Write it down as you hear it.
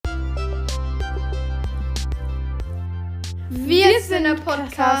Wir sind der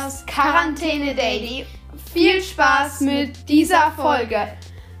Podcast Quarantäne Daily. Viel Spaß mit dieser Folge.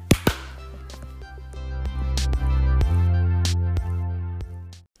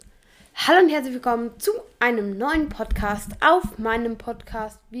 Hallo und herzlich willkommen zu einem neuen Podcast auf meinem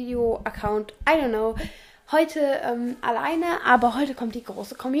Podcast-Video-Account. I don't know. Heute alleine, aber heute kommt die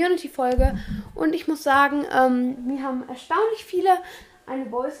große Community-Folge. Und ich muss sagen, mir haben erstaunlich viele eine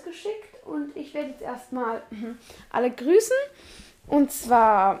Voice geschickt. Und ich werde jetzt erstmal alle grüßen. Und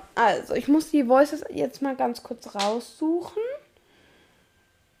zwar, also ich muss die Voices jetzt mal ganz kurz raussuchen.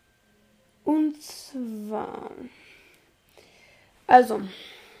 Und zwar, also,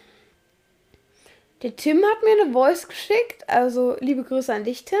 der Tim hat mir eine Voice geschickt. Also liebe Grüße an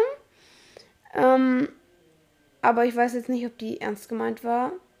dich, Tim. Aber ich weiß jetzt nicht, ob die ernst gemeint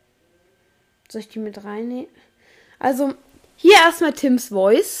war. Soll ich die mit reinnehmen? Also, hier erstmal Tims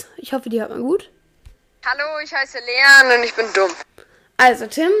Voice. Ich hoffe, die hört man gut. Hallo, ich heiße Leon und ich bin dumm. Also,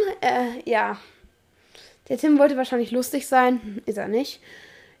 Tim, ja. Der Tim wollte wahrscheinlich lustig sein. Ist er nicht.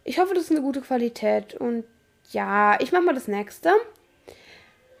 Ich hoffe, das ist eine gute Qualität. Und ja, ich mache mal das nächste.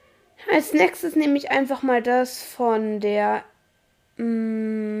 Als nächstes nehme ich einfach mal das von der...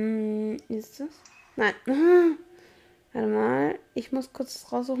 ist das? Nein. Warte mal. Ich muss kurz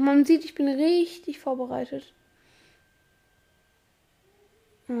das raussuchen. Man sieht, ich bin richtig vorbereitet.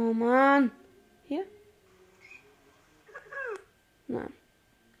 Oh Mann. Hier? Nein.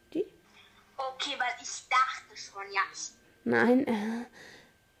 Die? Okay, weil ich dachte schon, ja. Nein.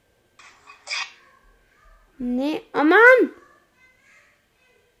 Nee. Oh Mann.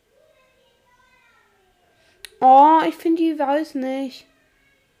 Oh, ich finde die weiß nicht.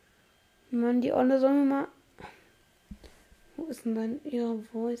 Mann, die Olle soll mir mal... Wo ist denn dann ihre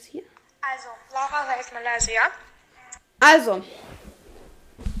Voice hier? Also, Laura, sei jetzt mal leise, ja? Also.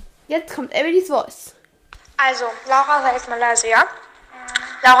 Jetzt kommt Emilys Voice. Also, Laura, sei jetzt mal leise, ja?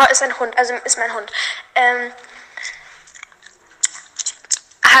 Laura ist ein Hund, also ist mein Hund.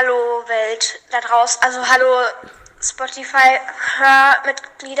 Hallo Welt da draußen, also hallo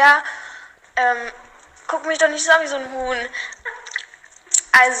Spotify-Hörmitglieder. Guck mich doch nicht so an wie so ein Huhn.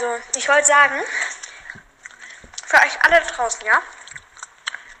 Also, ich wollte sagen, für euch alle da draußen, ja?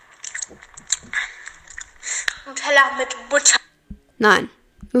 Nutella mit Butter. Nein,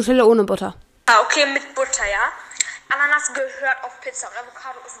 Nutella ohne Butter. Ah, okay, mit Butter, ja? Ananas gehört auf Pizza und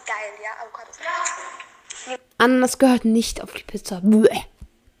Avocado ist geil, ja? Avocado ist geil. Ananas gehört nicht auf die Pizza. Bäh.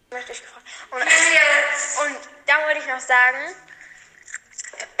 Möchte ich gefragt. Und dann wollte ich noch sagen,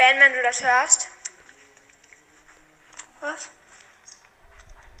 Ben, wenn du das hörst. Was?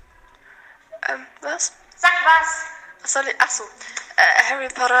 Was? Sag was! Was soll ich? Achso. Harry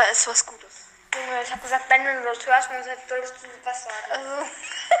Potter ist was Gutes. Junge, ich habe gesagt, Ben, wenn du das hörst, dann solltest du was sagen. Also.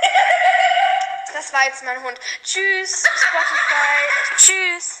 Das war jetzt mein Hund. Tschüss, Spotify.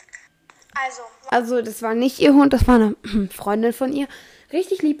 Tschüss. Also, das war nicht ihr Hund, das war eine Freundin von ihr.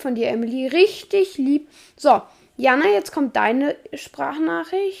 Richtig lieb von dir, Emily. Richtig lieb. So, Jana, jetzt kommt deine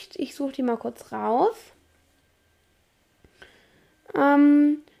Sprachnachricht. Ich suche die mal kurz raus.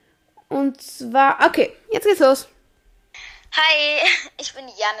 Und zwar, okay, jetzt geht's los. Hi, ich bin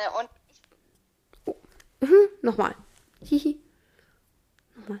Janne und... Nochmal. Hihi.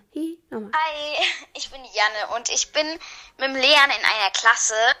 Nochmal. Hihi. Nochmal. Hi, ich bin Janne und ich bin mit dem Leon in einer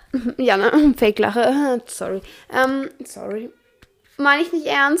Klasse. Janne, Fake-Lache. Sorry. Sorry. Meine ich nicht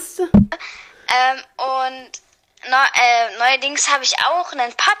ernst. Und neuerdings habe ich auch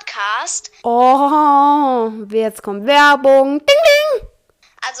einen Podcast. Oh, jetzt kommt Werbung. Ding, ding.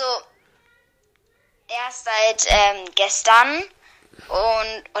 Also, erst seit gestern.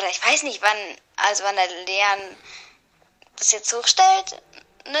 Oder ich weiß nicht, wann der Leon das jetzt hochstellt.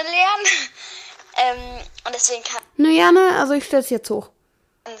 Ne, Leon? Und deswegen kann Ne, Janne, also ich stelle es jetzt hoch.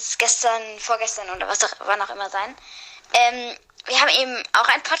 es vorgestern oder wann auch immer sein. Wir haben eben auch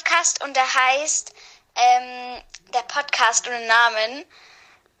einen Podcast und der heißt der Podcast ohne Namen.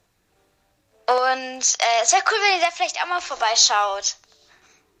 Und es wäre cool, wenn ihr da vielleicht auch mal vorbeischaut.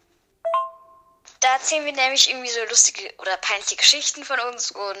 Da erzählen wir nämlich irgendwie so lustige oder peinliche Geschichten von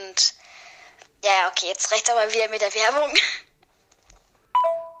uns und ja, okay, jetzt reicht's aber wieder mit der Werbung.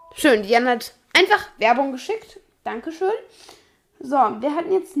 Schön, Jan hat einfach Werbung geschickt. Dankeschön. So, wer hat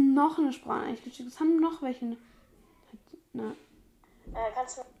jetzt noch eine Sprachnachricht geschickt? Es haben noch welche. Nein.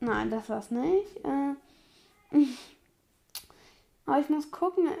 Nein, das war's nicht. Aber ich muss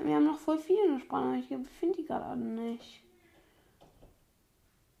gucken, wir haben noch voll viele Sprachnachrichten. Ich finde die gerade alle nicht.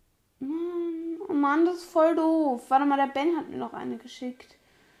 Oh Mann, das ist voll doof. Warte mal, der Ben hat mir noch eine geschickt.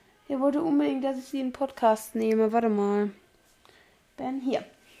 Er wollte unbedingt, dass ich sie in den Podcast nehme. Warte mal. Ben, hier.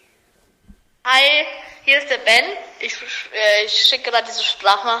 Hi, hier ist der Ben. Ich schicke gerade diese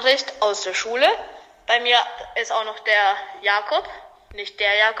Sprachnachricht aus der Schule. Bei mir ist auch noch der Jakob, nicht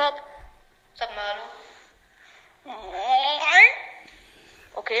der Jakob. Sag mal hallo.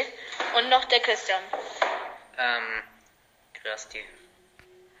 Okay. Und noch der Christian. Christi.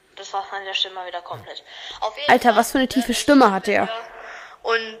 Das war von der Stimme mal wieder komplett. Auf jeden Alter, Fall, was für eine tiefe Stimme hat er.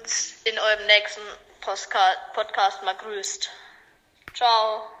 Und in eurem nächsten Podcast mal grüßt.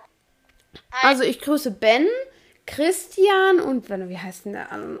 Ciao. Hi. Also ich grüße Ben, Christian und wie heißt denn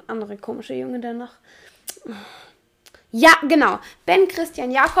der andere komische Junge denn noch? Ja, genau. Ben,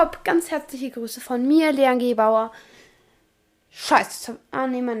 Christian, Jakob, ganz herzliche Grüße von mir, Leon Gebauer. Scheiße.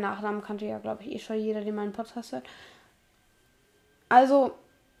 Meinen Nachnamen kannte ja, glaube ich, schon jeder, der meinen Podcast hört. Also,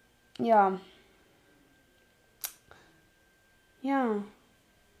 ja. Ja.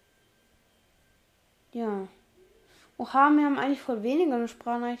 Oha, wir haben eigentlich voll weniger eine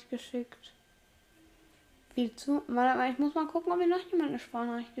Sprachnachricht geschickt. Viel zu. Warte, ich muss mal gucken, ob mir noch jemand eine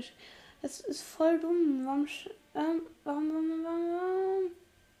Sprachnachricht geschickt hat. Das ist voll dumm.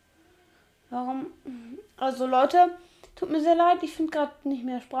 Warum? Also Leute, tut mir sehr leid, ich finde gerade nicht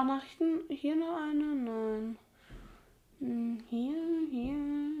mehr Sprachnachrichten. Hier noch eine? Nein. Hier.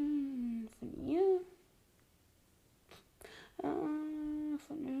 Von ihr.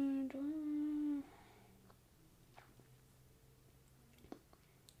 Von ihr, da.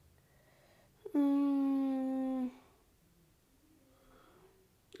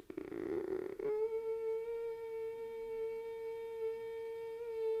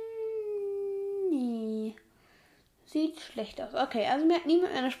 Nee. Sieht schlecht aus. Okay, also mir hat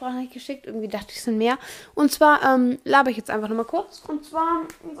niemand eine Sprachnachricht geschickt. Irgendwie dachte ich, es sind mehr. Und zwar laber ich jetzt einfach nochmal kurz. Und zwar,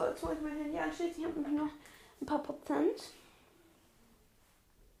 so, jetzt hole ich mein Handy anschließen. Ich habe nämlich noch ein paar Prozent.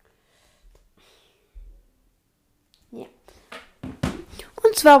 Ja.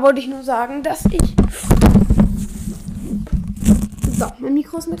 Und zwar wollte ich nur sagen, dass ich... So, mein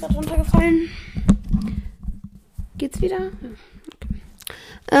Mikro ist mir gerade runtergefallen. Geht's wieder? Ja.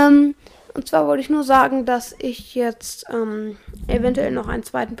 Okay. Und zwar wollte ich nur sagen, dass ich jetzt eventuell noch einen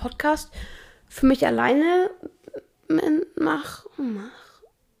zweiten Podcast für mich alleine mach.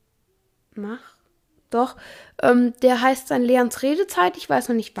 Doch. Der heißt dann Leons Redezeit. Ich weiß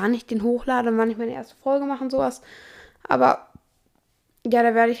noch nicht, wann ich den hochlade und wann ich meine erste Folge mache und sowas. Aber ja,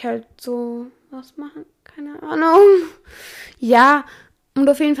 da werde ich halt so was machen. Keine Ahnung. Ja, und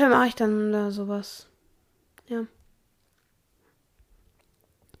auf jeden Fall mache ich dann da sowas. Ja.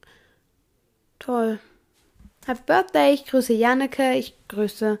 Toll. Happy Birthday. Ich grüße Janneke. Ich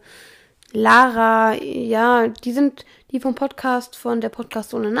grüße Lara. Ja, die sind die vom Podcast, von der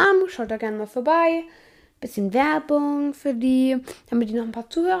Podcast ohne Namen. Schaut da gerne mal vorbei. Bisschen Werbung für die, damit die noch ein paar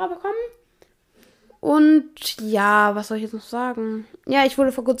Zuhörer bekommen. Und ja, was soll ich jetzt noch sagen? Ja, ich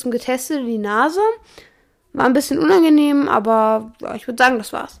wurde vor kurzem getestet in die Nase. War ein bisschen unangenehm, aber ja, ich würde sagen,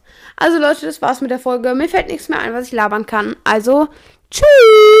 das war's. Also Leute, das war's mit der Folge. Mir fällt nichts mehr ein, was ich labern kann. Also,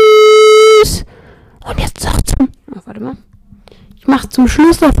 tschüss! Und jetzt noch warte mal. Ich mache zum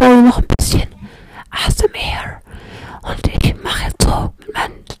Schluss der Folge noch ein bisschen ASMR. Und ich mache jetzt so mit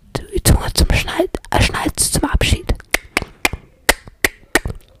meiner Zunge zum Schnalz zum Abschied.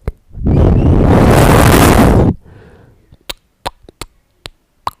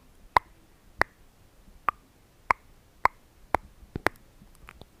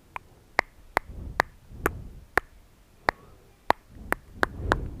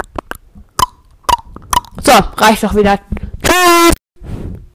 So, reicht doch wieder.